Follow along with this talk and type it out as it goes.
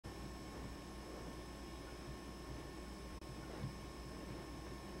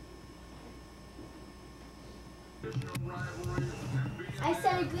I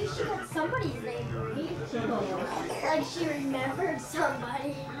said at least she got somebody's name right. Like she remembered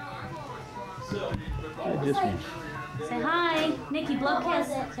somebody. Just me. Say hi, Nikki. Blow kiss.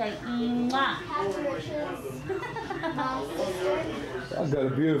 Say mwah. Happy wishes. Mom, sister. I've got a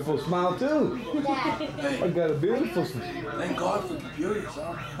beautiful smile too. Dad. I've got a beautiful smile. Thank God for computers,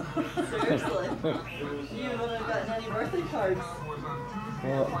 huh? Seriously. You haven't gotten any birthday cards.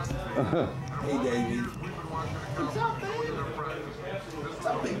 Well, Hey, David. What's up, baby? What's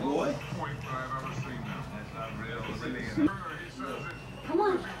up, big boy? Come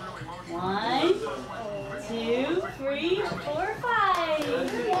on. 1, 2, 3, 4, 5.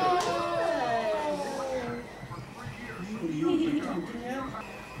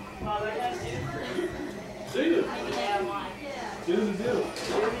 See you. Do the do.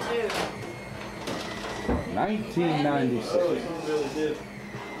 1996. Really did.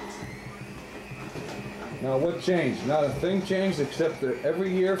 Now what changed? Not a thing changed except that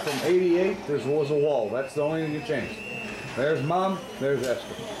every year from 88 there was a wall. That's the only thing that changed. There's Mom, there's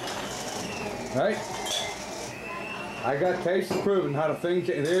Esther. Right? I got taste proven how the thing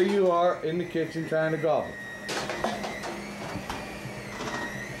changed. There you are in the kitchen trying to gobble.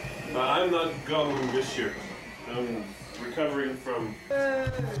 I'm not gobbling this year. I'm recovering from.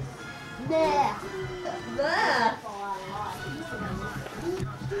 There. There.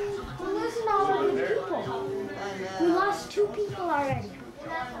 We're losing all of these people. We lost 2 people already.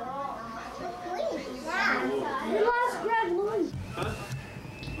 We lost Greg Louie. I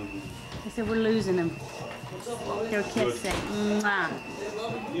said we're losing him. Your kiss. Say mwah.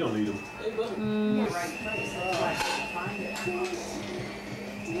 You don't need them.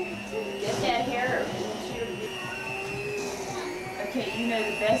 Get that hair. Okay, you know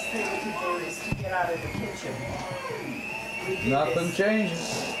the best thing we can do is to get out of the kitchen. Nothing changes.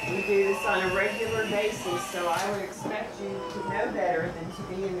 We do this on a regular basis, so I would expect you to know better than to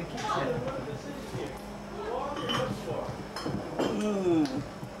be in the kitchen.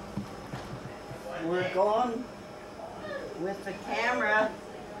 We're gone with the camera.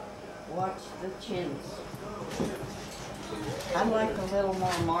 Watch the chins. I'd like a little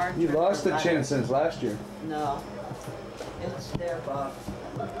more margin. You lost the chin since last year. No, it's there, Bob.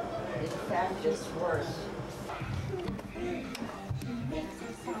 In fact, it's worse.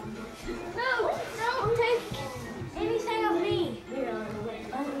 No, don't take anything of me.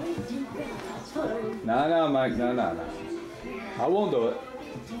 No, Mike, no. I won't do it.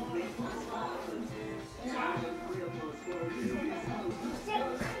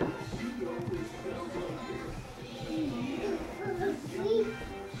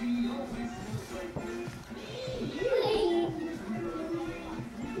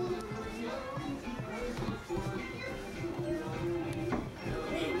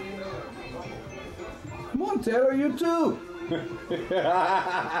 Come on, Taylor, you too.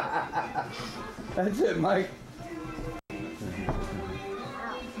 That's it, Mike.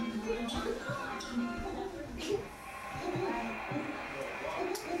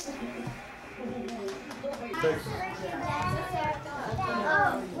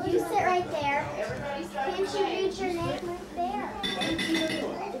 Oh, will you sit right there? Can't you read your name right there?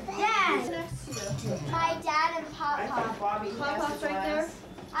 Dad! My dad and Pop-Pop. Pop-Pop's right there?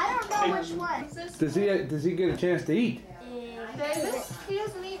 I don't know which one. Does he get a chance to eat? Davis, he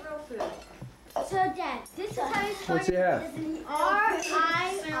doesn't eat real food. So Dad, this is how you start. What's he have? R-I-C-R?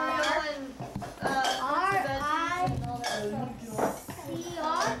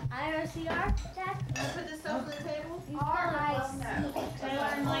 Dad? You put this stuff on the table? R-I-C. Taylor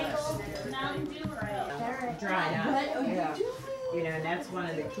and Michael, Mountain Dew or Dry out. Yeah. You know, and that's one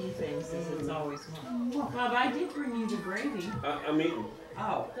of the key things is it's always one. Bob, I did bring you the gravy. I'm eating.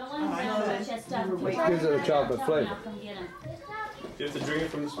 Oh. Don't let him know about your stuff. Gives it a chocolate Tell me, flavor. I'll come get him. Do you have to drink it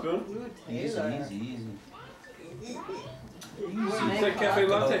from the spoon? Easy. It's like cafe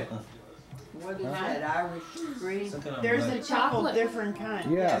latte. What is that, Irish cream? There's a couple different kinds.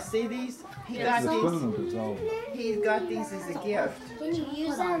 Yeah. See these? He The got these. spoon was all. He's got these as a gift. Can you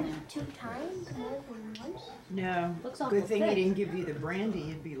use them 2 times more than once? No. Looks awful Good thing he thick. didn't give you the brandy.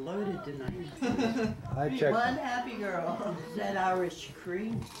 You'd be loaded tonight. I checked. One happy girl. Is that Irish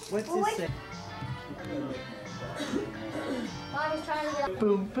cream? What's Oh, this wait. say? Mommy's trying to get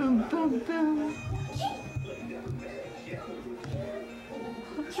Boom, boom, boom, boom.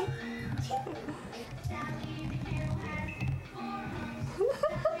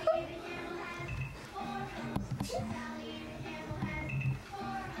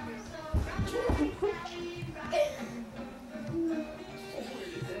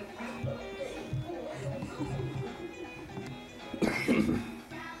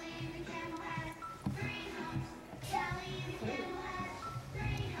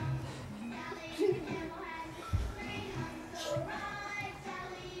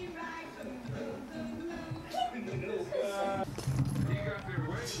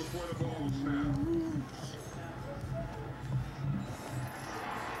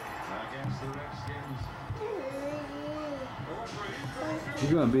 She's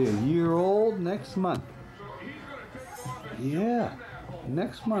gonna be a year old next month. Yeah,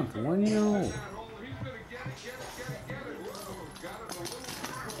 next month, 1 year old.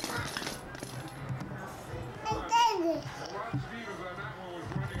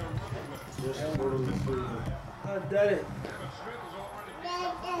 I've done it.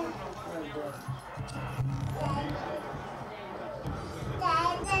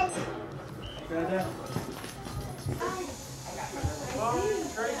 Dada.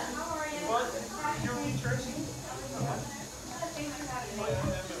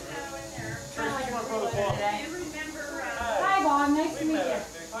 Hi, Vaughn. Nice to meet you.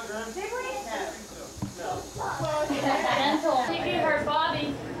 Dental. You heard Bobby.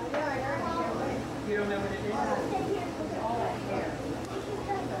 You don't know what it is?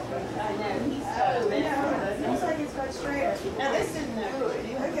 Looks like it's got straighter. Now this isn't that good.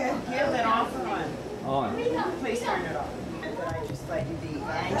 Okay. Give that off one. On. Please turn it off. But I just thought you'd be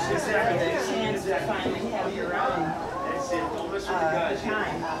anxious for the chance to finally have your own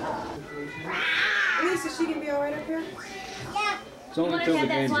time. Lisa, she can be all right up here? Yeah. It's only until the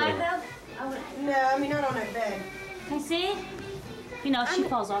game's over. No, I mean, not on a bed. Can you see? You know, if she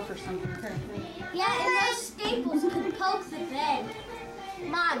falls off or something. Yeah, and those staples could poke the bed.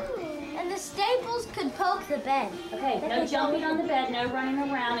 Mom, and the staples could poke the bed. Okay, no jumping on the bed, no running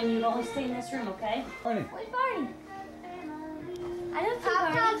around, and you only stay in this room, okay? Barney. Where's Barney? I don't think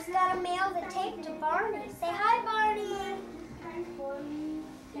Pop-Pop's got to mail the tape to Barney. Say hi, Barney.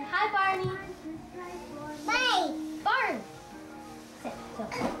 Say hi, Barney. Bye. Barney. Sit.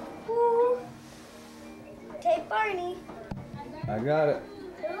 Ooh. Tape Barney. I got it.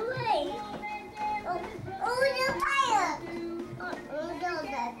 Too late. Oh, the fire. Oh, no,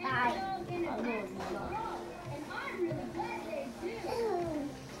 that fire.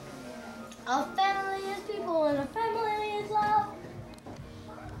 A family is people and a family is love.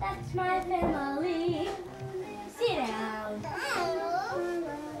 That's my family.